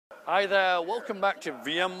Hi there, welcome back to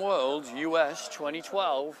VMworld US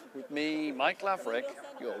 2012 with me, Mike Laverick,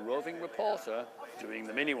 your roving reporter, doing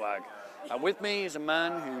the Miniwag. And with me is a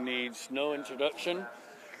man who needs no introduction.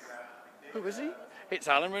 Who is he? It's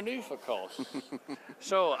Alan Renouf, of course.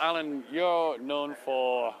 So, Alan, you're known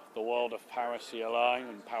for the world of PowerCLI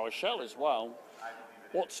and PowerShell as well.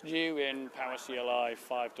 What's new in PowerCLI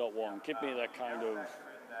 5.1? Give me the kind of...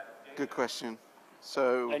 Good question.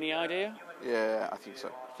 So, any idea? Yeah, I think so.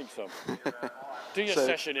 I think so. Do your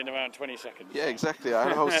session in around 20 seconds. Yeah, exactly. I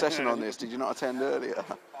had a whole session on this. Did you not attend earlier?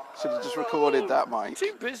 Should have just recorded that, Mike.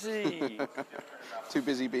 Too busy. Too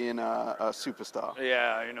busy being a superstar.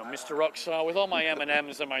 Yeah, you know, Mr. Rockstar with all my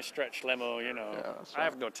M&Ms and my stretch limo, you know. Yeah, right. I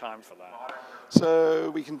have no time for that.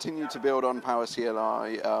 So we continue to build on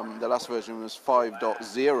PowerCLI. The last version was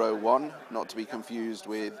 5.01, not to be confused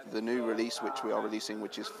with the new release, which we are releasing,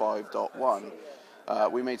 which is 5.1.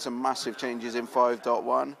 We made some massive changes in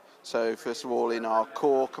 5.1. So first of all, in our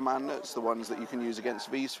core commandlets, the ones that you can use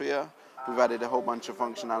against vSphere, we've added a whole bunch of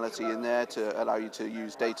functionality in there to allow you to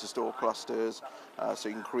use data store clusters, so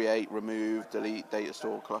you can create, remove, delete data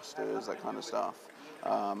store clusters, that kind of stuff.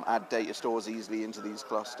 Add data stores easily into these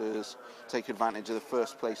clusters, take advantage of the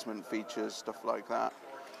first placement features, stuff like that.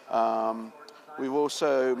 We've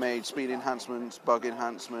also made speed enhancements, bug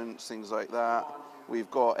enhancements, things like that.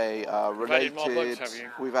 We've got a related... You've added more bugs, have you?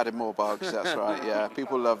 We've added more bugs, that's right, yeah.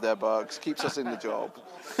 People love their bugs, keeps us in the job.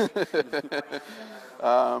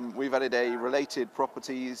 We've added a related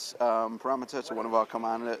properties parameter to one of our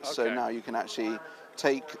commandlets, okay. So now you can actually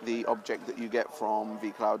take the object that you get from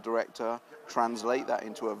vCloud Director, translate that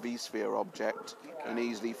into a vSphere object, and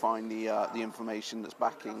easily find the information that's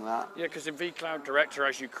backing that. Yeah, because in vCloud Director,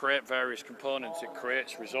 as you create various components, it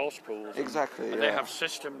creates resource pools. Exactly, and they have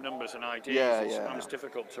system numbers and IDs. It's sometimes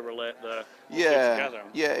difficult to relate the two together.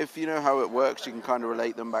 Yeah, if you know how it works, you can kind of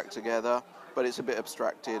relate them back together. But it's a bit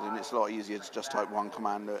abstracted, and it's a lot easier to just type one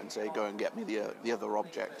commandlet and say, go and get me the other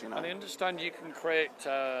object, you know. And I understand you can create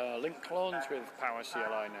link clones with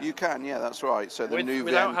PowerCLI now. You can, yeah, that's right. So the new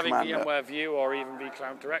without VM having commandlet, VMware View or even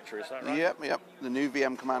vCloud Director, is that right? Yep. The new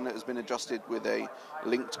VM commandlet has been adjusted with a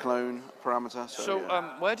linked clone parameter. So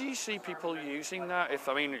where do you see people using that?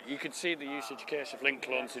 I mean, you could see the usage case of link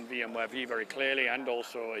clones in VMware View very clearly, and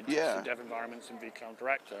also in dev environments in vCloud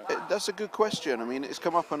Director. That's a good question. I mean, it's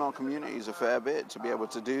come up in our communities a fair bit to be able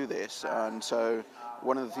to do this, and so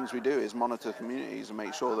one of the things we do is monitor communities and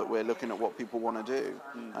make sure that we're looking at what people want to do.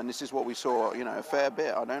 And this is what we saw, you know, a fair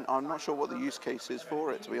bit. I'm not sure what the use case is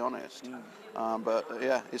for it, to be honest. But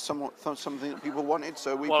yeah, it's something that people wanted,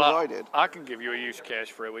 so we provided. I can give you a use case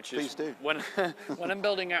for it, which is Please do. when I'm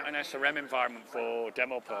building out an SRM environment for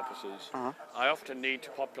demo purposes, I often need to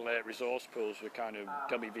populate resource pools with kind of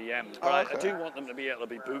dummy VMs. But I do want them to be able to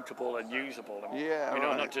be bootable and usable,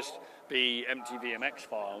 and not just be empty VMX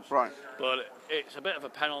files. Right. But it's a bit of a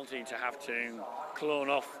penalty to have to clone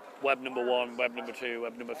off web number 1, web number 2,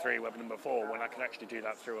 web number 3, web number 4, when I can actually do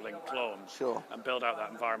that through a linked clone. Sure. And build out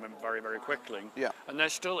that environment very, very quickly. Yeah. And they're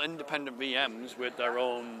still independent VMs with their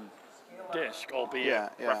own disk,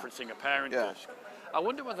 albeit referencing a parent disk. I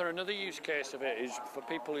wonder whether another use case of it is for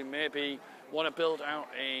people who maybe want to build out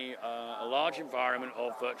a large environment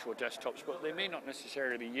of virtual desktops, but they may not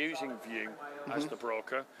necessarily be using View as the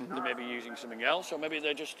broker. They may be using something else, or maybe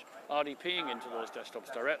they're just RDPing into those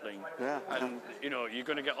desktops directly. And you know, you're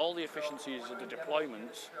going to get all the efficiencies of the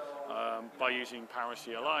deployments by using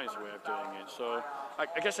PowerCLI's way of doing it. So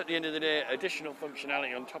I guess at the end of the day, additional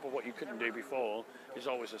functionality on top of what you couldn't do before is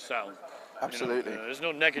always a sell. Absolutely. You know, there's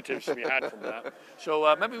no negatives to be had from that.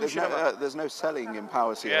 So maybe we should there's no selling in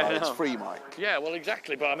PowerCLI. It's free, Mike. Yeah, well,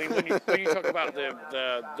 exactly. But I mean, when you talk about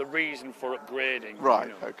the reason for upgrading, right?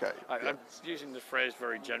 You know, okay. I'm using the phrase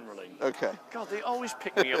very generally. Okay. God, they always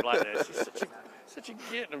pick me up like this. It's such a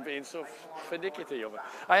git and being so finicky of it.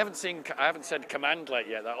 I haven't said commandlet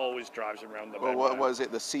yet. That always drives him around the bend. Well, what was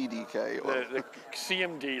it? The CDK? Or? The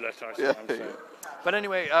CMD let I say. But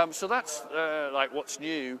anyway, so that's like what's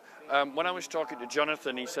new. When I was talking to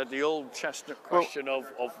Jonathan, he said the old chestnut question of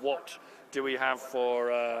what do we have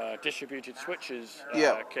for distributed switches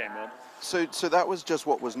came up. So that was just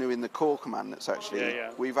what was new in the core commandlets, actually.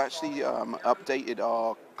 We've actually updated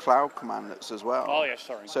our cloud commandlets as well. Oh, yes,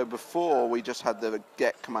 sorry. So before, we just had the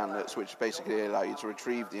get commandlets, which basically allow you to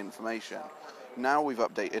retrieve the information. Now we've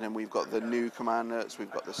updated and we've got the new commandlets, we've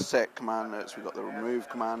got the set commandlets, we've got the remove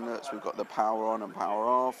commandlets, we've got the power on and power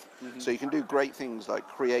off. So you can do great things like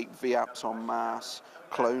create VApps en masse,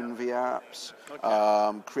 clone VApps,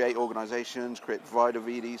 create organizations, create provider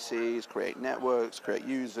VDCs, create networks, create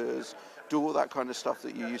users, do all that kind of stuff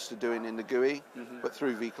that you're used to doing in the GUI, but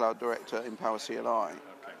through vCloud Director in PowerCLI.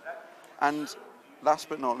 And last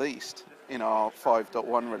but not least, in our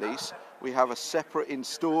 5.1 release, we have a separate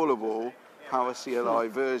installable PowerCLI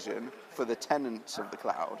version for the tenants of the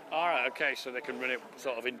cloud. All right, okay, so they can run it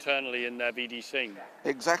sort of internally in their VDC.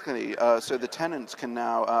 Exactly. So the tenants can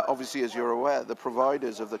now, obviously, as you're aware, the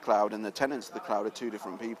providers of the cloud and the tenants of the cloud are two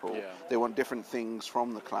different people. Yeah. They want different things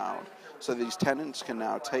from the cloud. So these tenants can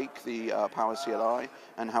now take the PowerCLI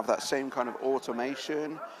and have that same kind of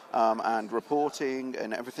automation and reporting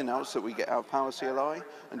and everything else that we get out of PowerCLI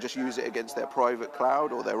and just use it against their private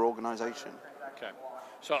cloud or their organization. Okay.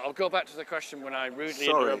 So I'll go back to the question when I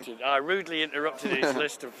rudely interrupted his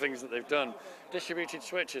list of things that they've done. Distributed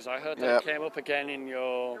switches, I heard that it came up again in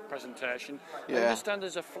your presentation. I understand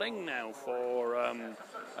there's a fling now for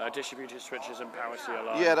distributed switches and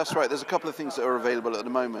PowerCLI. Yeah, that's right. There's a couple of things that are available at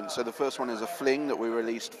the moment. So the first one is a fling that we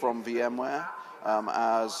released from VMware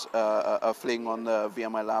as a fling on the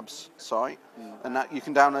VMware Labs site. And that you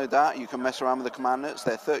can download that. You can mess around with the commandlets.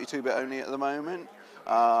 They're 32-bit only at the moment.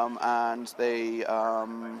 And they,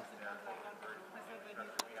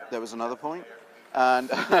 there was another point, and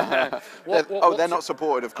they're not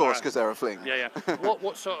supported, of course, because they're a fling. Yeah, yeah.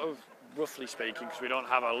 What sort of, roughly speaking, because we don't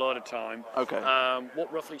have a lot of time. Okay.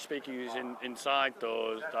 What roughly speaking is inside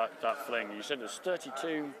that fling? You said there's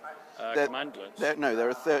 32 commandlets. They're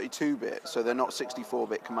a 32-bit, so they're not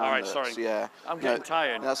 64-bit commandlets. All right, sorry. Yeah. I'm getting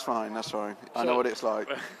tired. That's fine. That's fine. I know what it's like.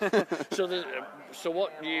 So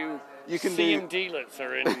what you can CMD-lets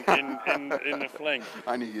are in the fling.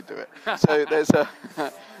 I knew you'd do it. So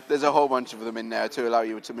there's a whole bunch of them in there to allow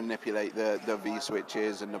you to manipulate the V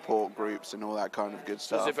switches and the port groups and all that kind of good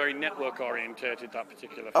stuff. So is it very network orientated, that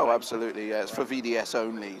particular fling? Oh, absolutely. Yeah, it's for VDS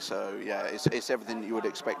only. So yeah, it's everything that you would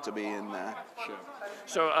expect to be in there. Sure.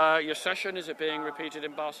 So your session, is it being repeated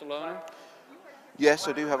in Barcelona? Yes,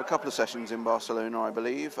 I do have a couple of sessions in Barcelona, I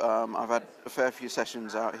believe. I've had a fair few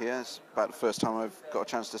sessions out here. It's about the first time I've got a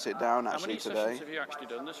chance to sit down actually today. How many sessions have you actually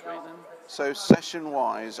done this week then? So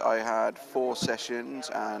session-wise, I had 4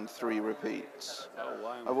 sessions and 3 repeats. Oh,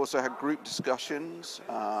 wow. I've also had group discussions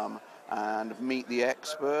and meet the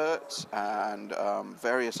experts and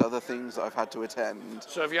various other things that I've had to attend.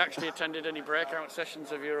 So have you actually attended any breakout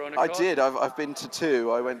sessions of your own accord? I did. I've been to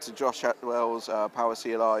 2. I went to Josh Atwell's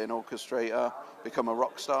PowerCLI and Orchestrator, Become a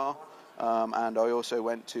Rockstar, and I also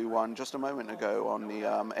went to one just a moment ago on the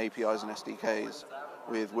APIs and SDKs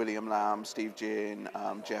with William Lamb, Steve Ginn,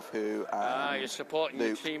 Jeff Hu, and you're supporting Luke.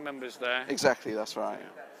 your team members there. Exactly, that's right.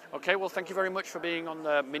 Okay, well, thank you very much for being on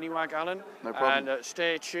the Miniwag, Alan. No problem. And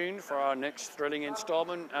stay tuned for our next thrilling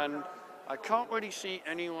installment. And I can't really see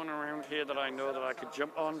anyone around here that I know that I could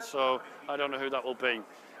jump on, so I don't know who that will be.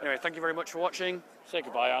 Anyway, thank you very much for watching. Say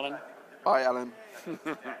goodbye, Alan. Bye, Alan.